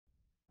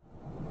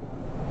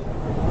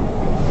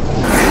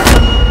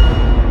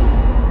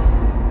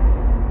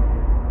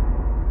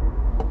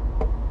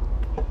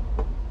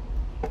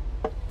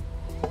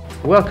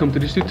Welcome to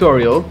this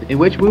tutorial in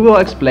which we will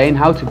explain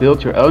how to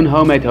build your own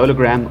homemade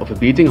hologram of a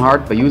beating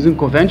heart by using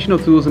conventional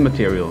tools and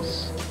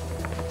materials.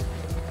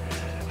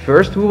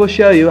 First, we will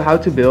show you how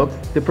to build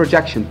the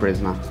projection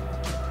prisma.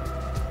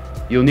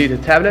 You'll need a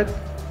tablet,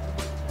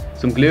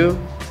 some glue,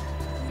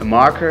 a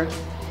marker,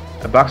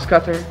 a box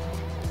cutter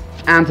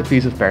and a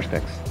piece of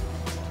perspex.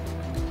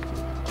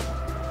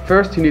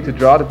 First, you need to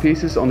draw the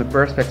pieces on the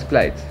perspex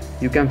plate.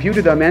 You can view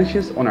the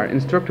dimensions on our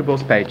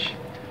instructables page.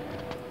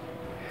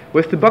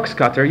 With the box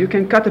cutter you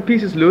can cut the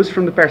pieces loose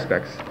from the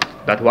perspex,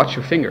 but watch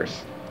your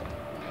fingers.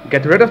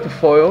 Get rid of the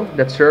foil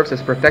that serves as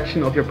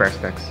protection of your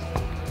perspex.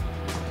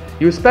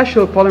 Use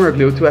special polymer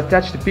glue to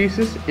attach the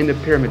pieces in the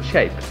pyramid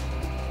shape,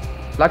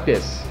 like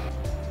this.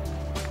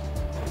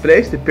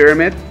 Place the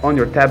pyramid on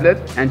your tablet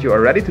and you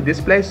are ready to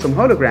display some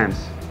holograms.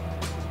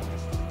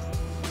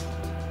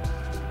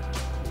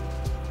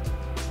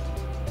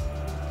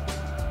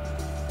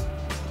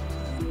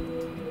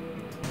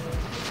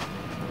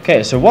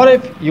 Okay, so what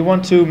if you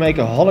want to make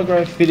a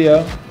holographic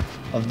video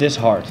of this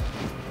heart?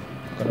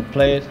 I'm gonna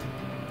play it.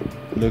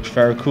 It looks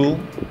very cool.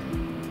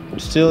 But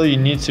still, you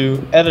need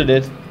to edit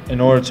it in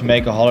order to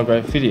make a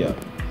holographic video.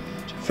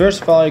 So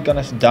first of all, you're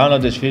gonna have to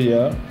download this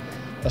video.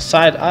 A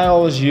site I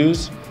always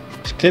use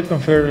is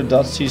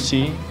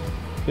clipconverter.cc.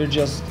 You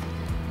just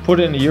put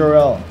in the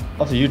URL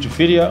of the YouTube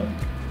video.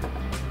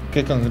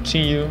 Click on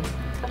continue.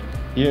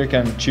 Here you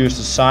can choose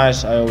the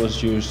size. I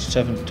always use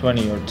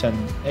 720 or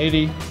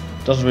 1080.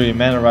 Doesn't really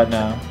matter right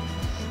now.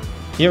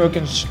 Here we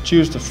can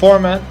choose the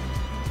format.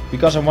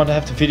 Because I want to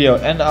have the video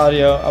and the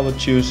audio, I will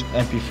choose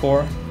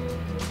MP4.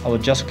 I will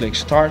just click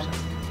start.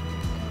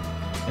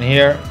 And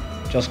here,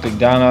 just click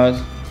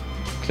download.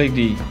 Click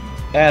the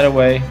add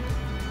away.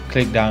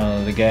 Click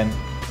download again.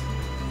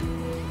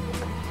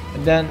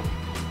 And then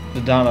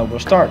the download will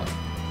start.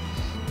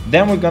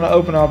 Then we're gonna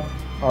open up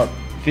our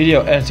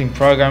video editing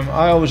program.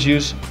 I always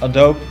use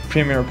Adobe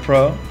Premier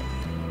Pro.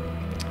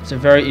 It's a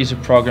very easy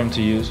program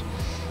to use.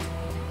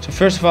 So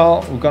first of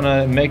all, we're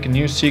gonna make a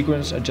new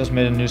sequence. I just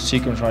made a new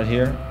sequence right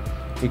here.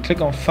 We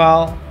click on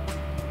file.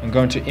 I'm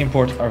going to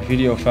import our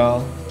video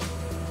file.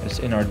 It's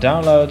in our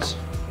downloads.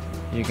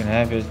 You can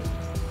have it.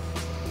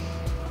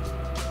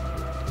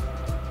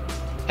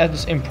 As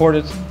it's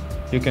imported,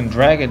 you can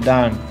drag it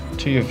down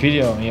to your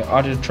video and your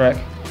audio track.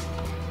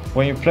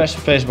 When you press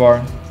the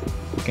spacebar,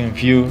 you can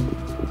view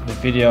the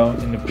video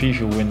in the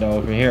preview window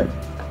over here.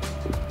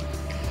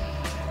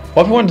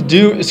 What we want to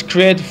do is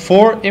create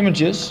 4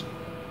 images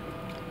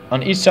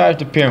on each side of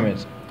the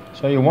pyramid.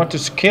 So you want to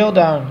scale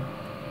down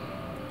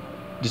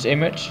this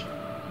image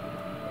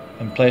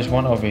and place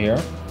one over here.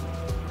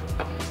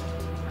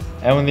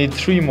 And we need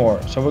 3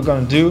 more. So we're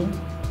going to do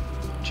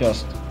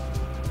just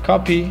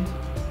copy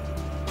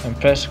and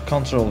press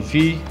Ctrl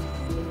V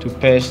to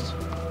paste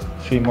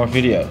 3 more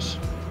videos.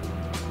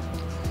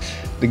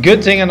 The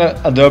good thing in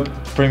Adobe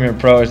Premiere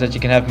Pro is that you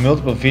can have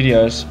multiple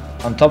videos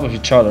on top of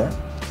each other.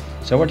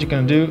 So what you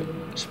can do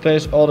is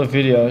place all the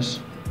videos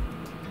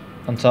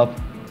on top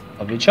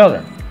of each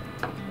other.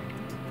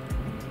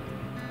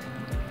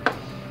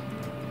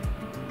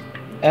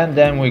 And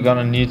then we're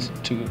gonna need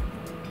to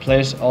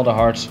place all the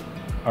hearts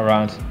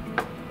around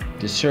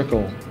this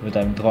circle that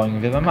I'm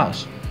drawing with my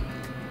mouse.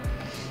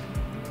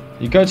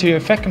 You go to your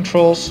effect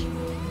controls.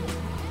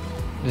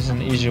 This is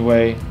an easy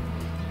way.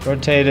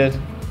 Rotate it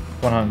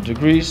 100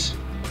 degrees.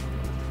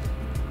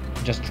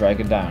 Just drag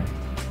it down.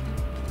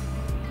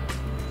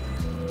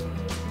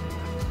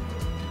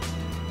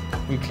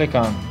 We click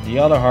on the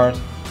other heart.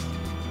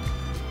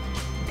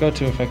 Go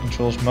to effect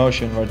controls,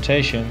 motion,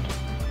 rotation,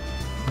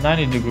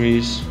 90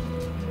 degrees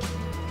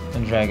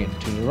and drag it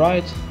to the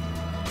right.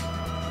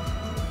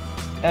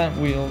 And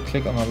we'll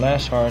click on the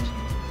last heart,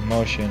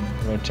 motion,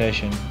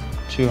 rotation,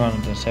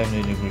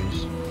 270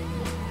 degrees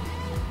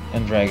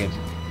and drag it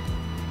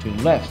to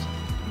the left.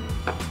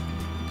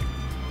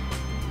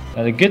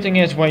 Now the good thing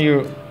is when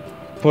you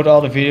put all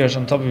the videos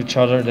on top of each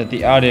other that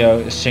the audio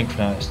is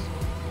synchronized.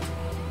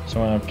 So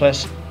when I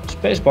press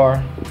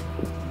spacebar,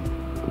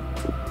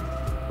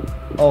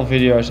 all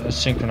videos are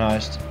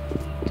synchronized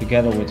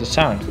together with the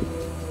sound.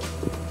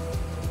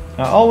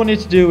 Now all we need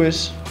to do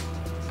is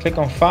click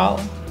on File,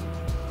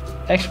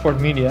 Export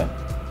Media,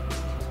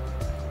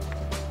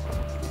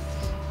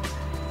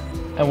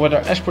 and with our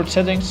export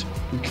settings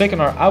we click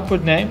on our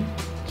output name,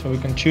 so we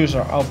can choose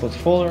our output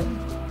folder.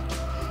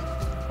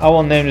 I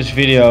will name this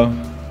video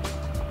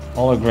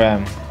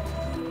hologram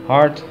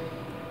heart.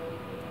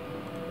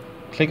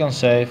 Click on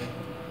save.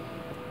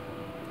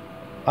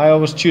 I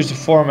always choose the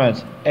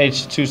format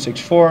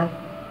H.264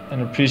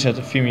 and the preset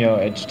of Vimeo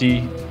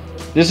HD.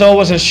 This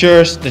always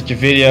ensures that your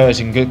video is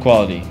in good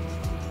quality.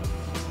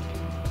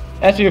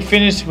 After you're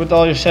finished with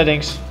all your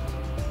settings,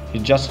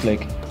 you just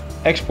click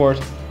export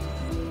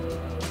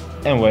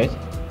and wait.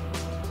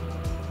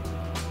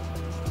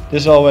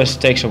 This always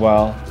takes a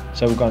while,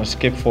 so we're going to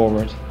skip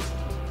forward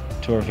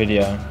to our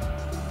video.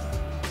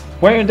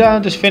 When your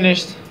download is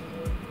finished,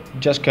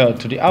 just go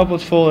to the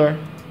output folder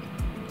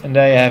and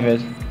there you have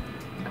it.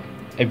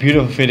 A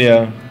beautiful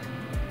video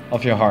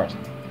of your heart.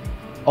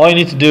 All you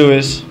need to do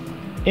is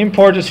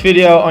Import this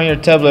video on your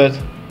tablet,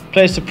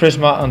 place the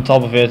prisma on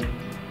top of it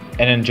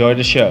and enjoy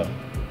the show.